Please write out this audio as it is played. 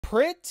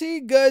pretty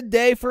good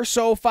day for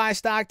SoFi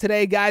stock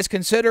today, guys,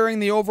 considering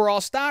the overall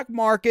stock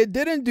market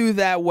didn't do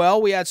that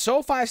well. We had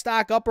SoFi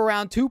stock up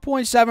around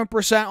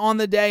 2.7% on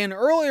the day, and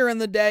earlier in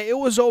the day, it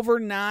was over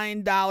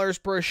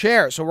 $9 per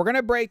share. So we're going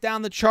to break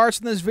down the charts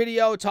in this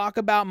video, talk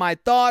about my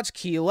thoughts,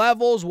 key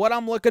levels, what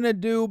I'm looking to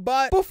do.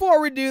 But before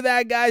we do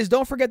that, guys,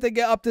 don't forget to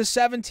get up to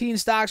 17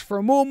 stocks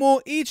for Moo,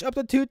 each up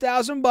to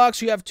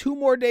 $2,000. You have 2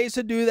 more days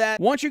to do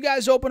that. Once you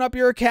guys open up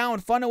your account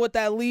and fund it with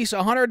at least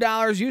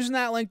 $100, using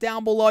that link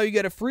down below, you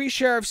get a free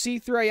share of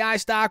C3AI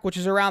stock, which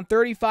is around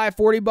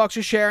 $35-40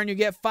 a share, and you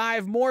get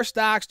 5 more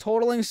stocks,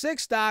 totaling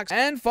 6 stocks.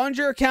 And fund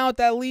your account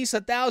at least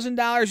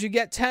 $1,000, you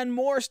get 10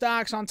 more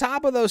stocks on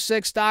top of those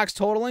 6 stocks,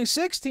 totaling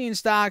 16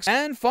 stocks.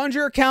 And fund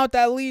your account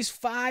at least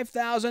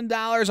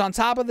 $5,000 on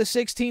top of the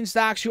 16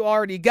 stocks you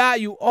already got.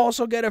 You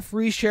also get a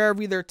free share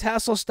of either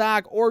Tesla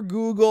stock or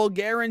Google,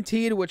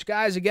 guaranteed, which,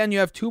 guys, again, you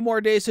have 2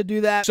 more days to do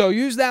that. So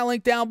use that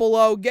link down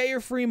below, get your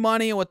free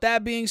money. And with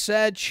that being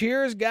said,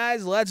 cheers,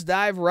 guys. Let's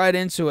dive right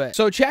into it.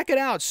 So check it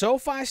out.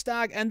 SoFi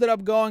stock ended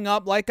up going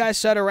up, like I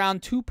said,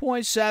 around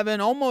 2.7,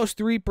 almost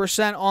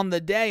 3% on the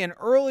day. And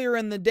earlier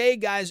in the day,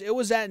 guys, it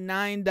was at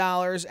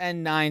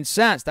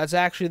 $9.09. That's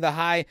actually the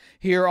high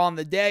here on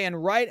the day.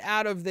 And right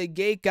out of the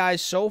gate,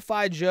 guys,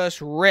 SoFi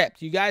just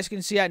ripped. You guys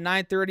can see at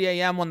 9:30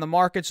 a.m. when the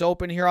markets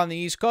open here on the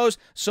East Coast,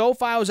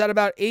 SoFi was at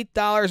about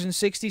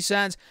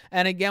 $8.60.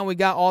 And again, we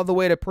got all the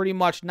way to pretty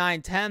much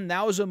 $9.10.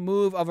 That was a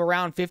move of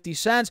around 50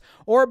 cents,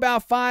 or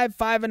about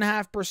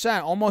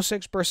 5.5%, almost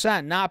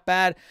 6%. Not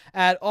bad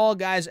at all,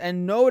 guys.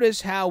 And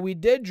notice how we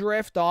did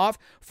drift off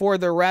for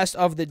the rest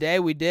of the day.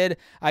 We did,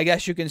 I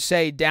guess you can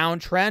say,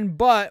 downtrend,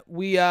 but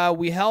we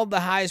held the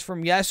highs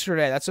from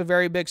yesterday. That's a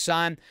very big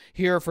sign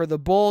here for the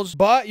bulls.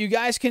 But you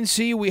guys can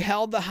see we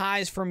held the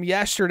highs from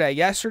yesterday.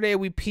 Yesterday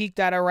we peaked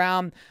at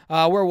around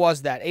where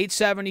was that?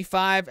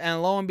 875,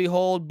 and lo and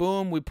behold,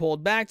 boom, we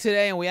pulled back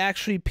today, and we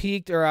actually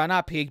peaked, or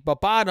not peaked,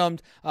 but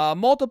bottomed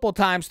multiple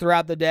times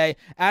throughout the day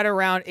at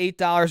around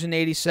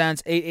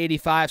 $8.80,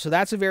 $8.85. So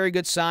that's a very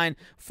good sign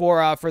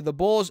for the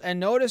bulls. And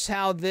notice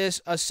how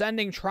this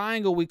ascending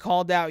triangle we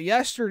called out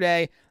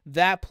yesterday,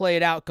 that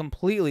played out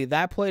completely.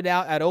 That played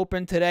out at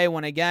open today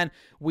when, again,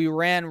 we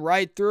ran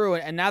right through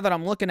it. And now that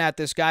I'm looking at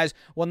this, guys,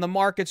 when the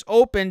markets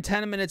opened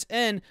 10 minutes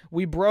in,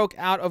 we broke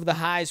out of the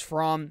highs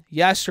from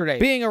yesterday,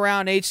 being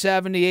around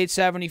 870,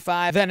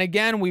 875. Then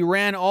again, we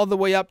ran all the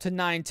way up to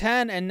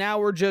 910, and now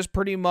we're just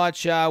pretty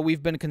much,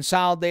 we've been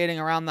consolidating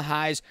around the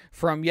highs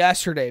from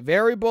yesterday.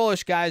 Very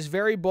bullish, guys,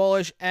 very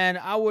bullish. And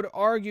I would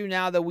argue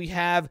now that we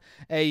have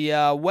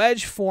a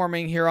wedge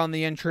forming here on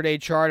the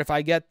intraday chart. If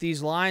I get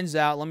these lines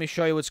out, let me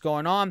show you what's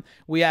going on.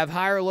 We have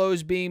higher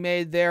lows being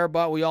made there,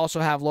 but we also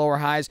have lower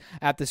highs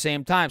at the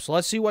same time. So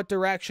let's see what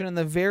direction in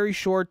the very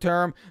short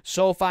term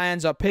SoFi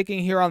ends up picking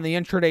here on the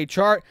intraday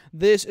chart.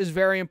 This is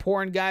very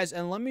important, guys,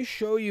 and let me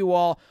show you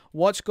all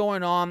what's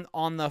going on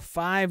the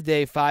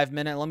 5-day,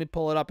 5-minute. Let me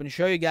pull it up and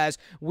show you guys.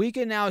 We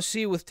can now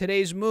see with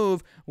today's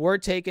move, we're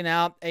taking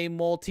out a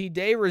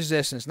multi-day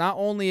resistance. Not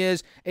only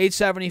is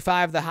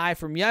 875 the high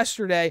from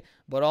yesterday,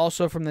 but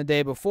also from the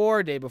day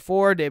before, day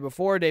before, day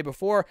before, day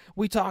before.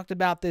 We talked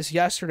about this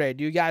yesterday.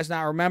 Do you guys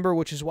not remember?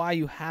 Which is why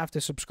you have to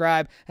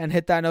subscribe and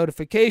hit that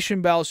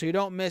notification bell so you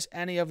don't miss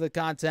any of the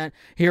content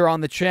here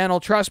on the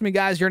channel. Trust me,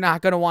 guys, you're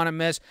not going to want to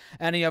miss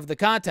any of the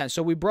content.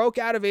 So we broke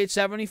out of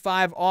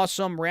 875.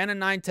 Awesome. Ran a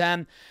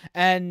 910.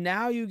 And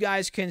now you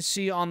guys can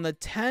see on the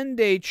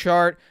 10-day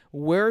chart,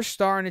 we're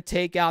starting to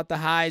take out the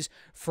highs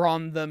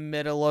from the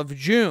middle of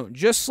June.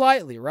 Just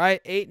slightly,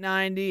 right?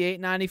 $8.90,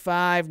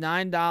 $8.95,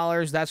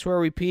 $9. That's where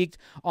we peaked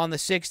on the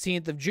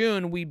 16th of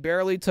June. We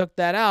barely took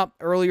that out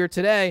earlier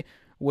today,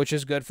 which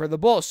is good for the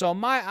bulls. So in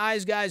my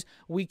eyes, guys,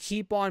 we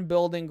keep on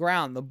building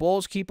ground. The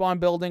bulls keep on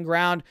building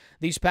ground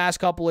these past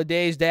couple of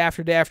days, day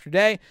after day after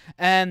day,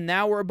 and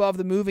now we're above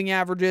the moving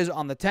averages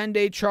on the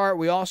 10-day chart.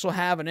 We also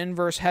have an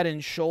inverse head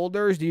and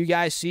shoulders. Do you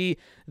guys see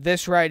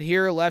this right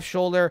here? Left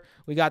shoulder,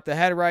 we got the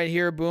head right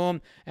here,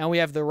 boom, and we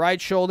have the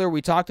right shoulder.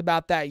 We talked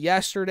about that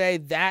yesterday.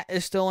 That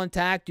is still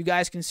intact. You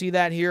guys can see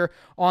that here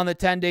on the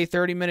 10-day,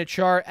 30-minute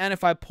chart. And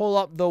if I pull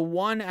up the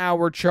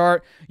 1-hour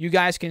chart, you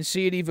guys can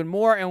see it even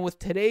more. And with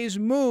today's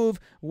move,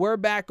 we're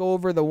back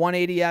over the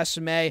 180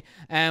 SMA,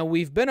 and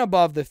we've been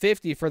above the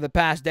 50 for the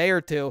past day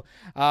or two,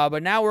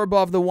 but now we're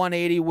above the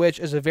 180, which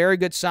is a very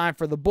good sign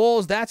for the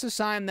bulls. That's a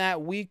sign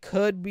that we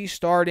could be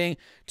starting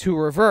to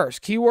reverse.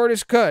 Keyword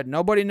is could.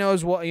 Nobody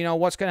knows what,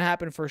 what's going to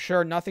happen for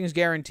sure. Nothing's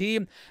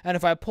guaranteed. And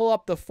if I pull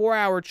up the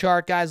 4-hour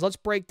chart, guys, let's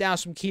break down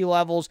some key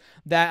levels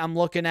that I'm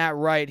looking at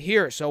right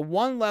here. So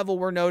one level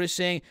we're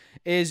noticing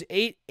is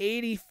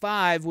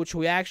 885, which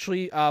we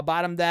actually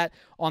bottomed at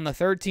on the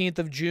 13th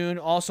of June.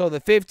 Also the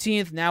the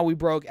 15th. Now we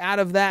broke out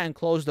of that and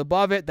closed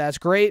above it. That's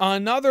great.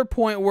 Another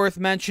point worth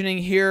mentioning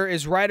here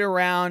is right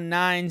around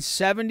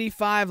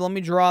 975. Let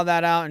me draw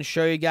that out and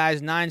show you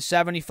guys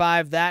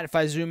 975. That, if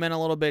I zoom in a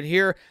little bit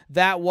here,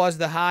 that was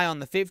the high on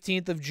the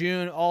 15th of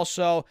June.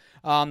 Also,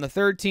 the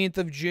 13th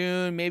of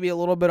June, maybe a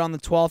little bit on the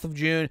 12th of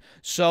June.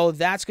 So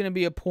that's going to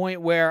be a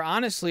point where,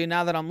 honestly,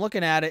 now that I'm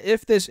looking at it,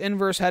 if this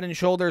inverse head and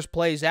shoulders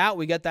plays out,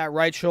 we get that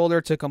right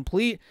shoulder to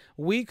complete,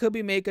 we could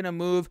be making a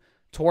move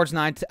towards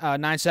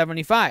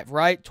 975,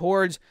 right?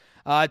 Towards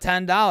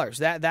 $10.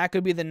 That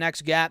could be the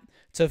next gap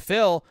to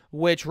fill,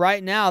 which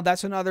right now,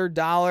 that's another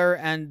 $1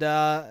 and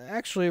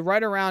actually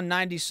right around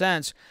 90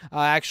 cents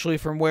actually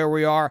from where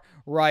we are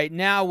right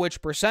now,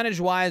 which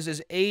percentage-wise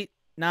is 8,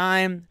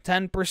 9,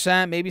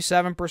 10%, maybe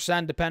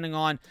 7%, depending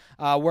on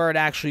where it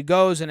actually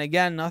goes. And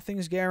again,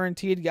 nothing's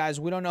guaranteed, guys.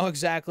 We don't know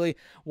exactly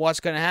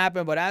what's going to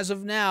happen, but as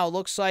of now, it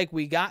looks like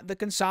we got the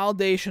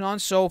consolidation on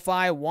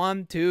SoFi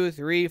 1, 2,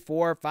 3,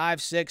 4,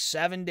 5, 6,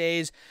 7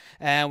 days,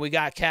 and we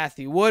got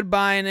Cathie Wood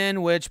buying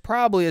in, which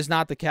probably is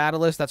not the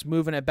catalyst that's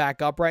moving it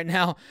back up right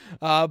now.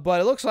 But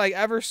it looks like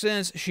ever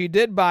since she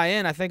did buy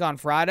in, I think on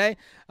Friday,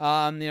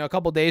 a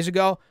couple days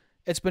ago,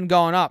 it's been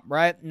going up,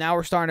 right? Now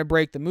we're starting to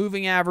break the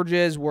moving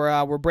averages.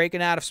 We're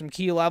breaking out of some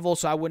key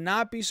levels, so I would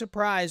not be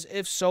surprised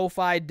if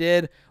SoFi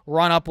did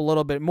run up a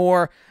little bit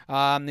more,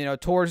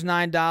 towards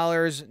 $9,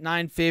 $9.50,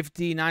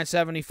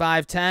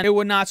 $9.75, $10. It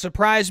would not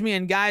surprise me.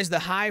 And guys, the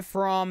high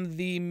from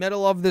the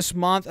middle of this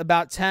month,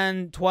 about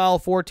 10,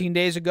 12, 14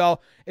 days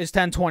ago, is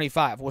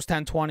 10.25. Was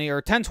 10.20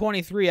 or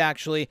 10.23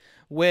 actually,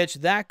 which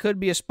that could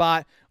be a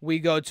spot we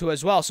go to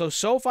as well. So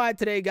SoFi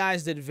today,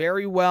 guys, did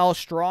very well.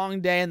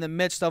 Strong day in the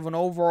midst of an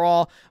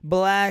overall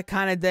black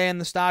kind of day in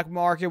the stock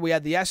market. We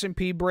had the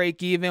S&P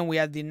break even. We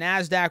had the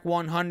NASDAQ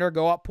 100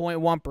 go up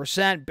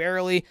 0.1%.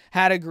 Barely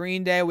had a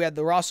green day. We had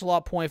the Russell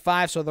up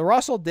 0.5. So the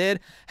Russell did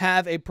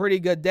have a pretty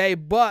good day,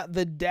 but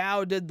the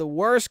Dow did the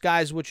worst,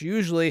 guys, which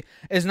usually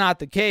is not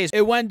the case.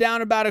 It went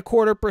down about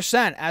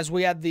 0.25% as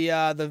we had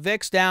the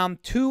VIX down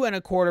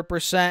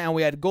 2.25%, and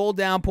we had gold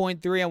down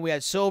 0.3, and we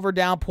had silver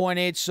down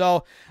 0.8.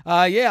 So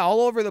yeah,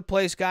 all over the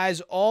place,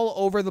 guys, all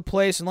over the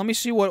place. And let me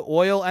see what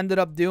oil ended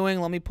up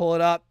doing. Let me pull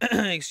it up,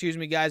 excuse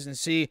me, guys, and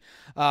see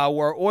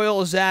where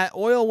oil is at.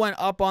 Oil went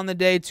up on the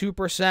day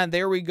 2%.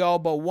 There we go.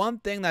 But one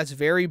thing that's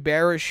very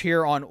bearish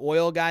here on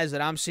oil, guys,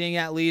 that I'm seeing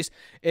at least,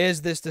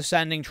 is this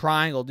descending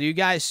triangle. Do you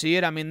guys see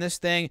it? I mean, this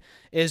thing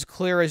is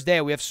clear as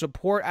day. We have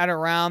support at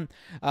around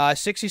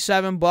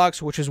 67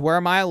 bucks, which is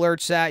where my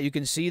alert's at. You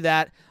can see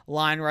that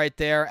line right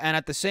there. And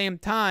at the same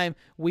time,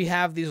 we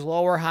have these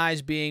lower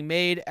highs being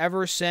made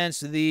ever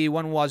since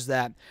when was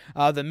that?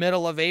 The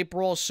middle of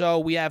April. So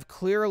we have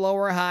clear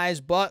lower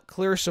highs, but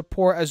clear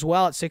support as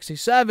well at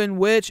 67,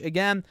 which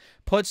again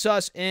puts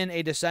us in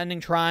a descending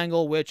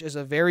triangle, which is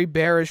a very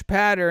bearish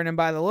pattern. And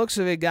by the looks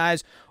of it,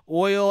 guys,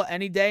 oil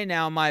any day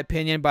now, in my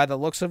opinion, by the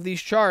looks of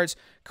these charts,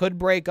 could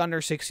break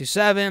under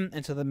 67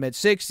 into the mid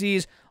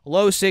 60s,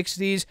 low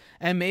 60s,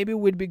 and maybe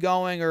we'd be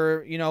going,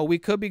 or we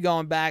could be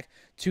going back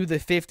to the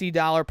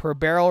 $50 per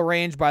barrel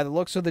range by the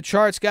looks of the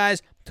charts,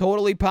 guys.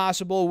 Totally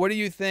possible. What do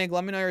you think?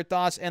 Let me know your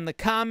thoughts in the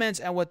comments.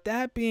 And with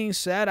that being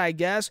said, I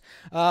guess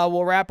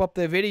we'll wrap up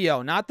the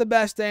video. Not the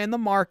best day in the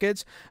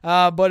markets,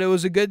 but it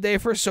was a good day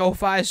for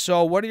SoFi.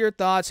 So what are your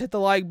thoughts? Hit the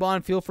like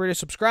button. Feel free to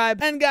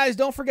subscribe. And guys,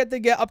 don't forget to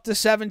get up to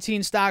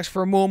 17 stocks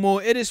for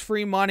Moomoo. It is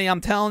free money.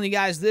 I'm telling you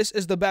guys, this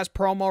is the best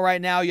promo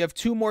right now. You have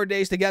 2 more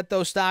days to get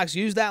those stocks.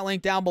 Use that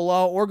link down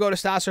below or go to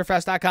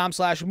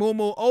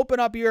stocksurfest.com/Moomoo. Open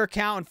up your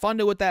account and fund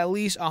it with at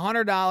least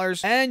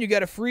 $100. And you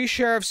get a free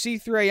share of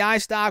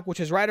C3AI stock, which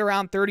is right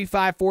around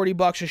 35, 40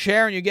 bucks a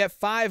share, and you get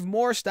 5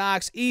 more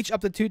stocks, each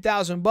up to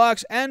 2,000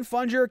 bucks, and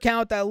fund your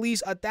account with at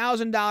least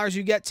 $1,000.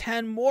 You get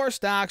 10 more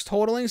stocks,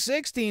 totaling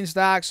 16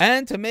 stocks.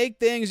 And to make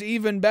things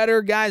even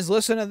better, guys,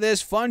 listen to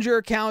this: fund your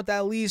account with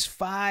at least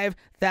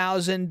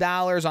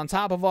 $5,000 on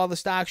top of all the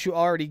stocks you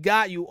already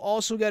got. You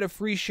also get a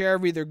free share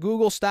of either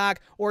Google stock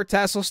or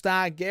Tesla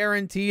stock,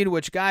 guaranteed,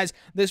 which, guys,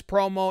 this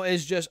promo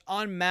is just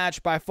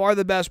unmatched. By far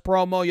the best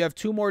promo. You have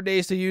 2 more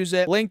days to use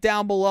it. Link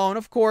down below. And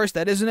of course,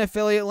 that is an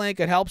affiliate link.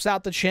 It helps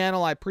out the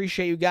channel. I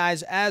appreciate you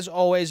guys as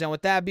always. And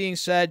with that being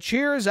said,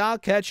 cheers. I'll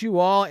catch you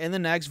all in the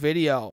next video.